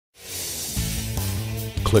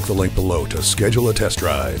Click the link below to schedule a test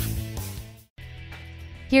drive.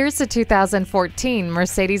 Here's a 2014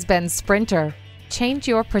 Mercedes-Benz Sprinter. Change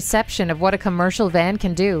your perception of what a commercial van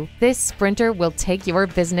can do. This Sprinter will take your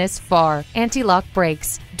business far. Anti-lock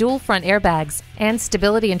brakes, dual front airbags, and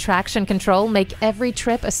stability and traction control make every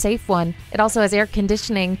trip a safe one. It also has air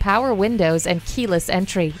conditioning, power windows, and keyless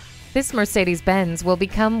entry. This Mercedes-Benz will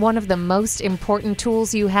become one of the most important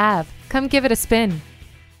tools you have. Come give it a spin.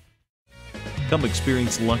 Come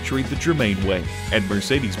experience luxury the Germain way at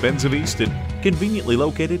Mercedes-Benz of Easton, conveniently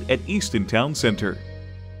located at Easton Town Center.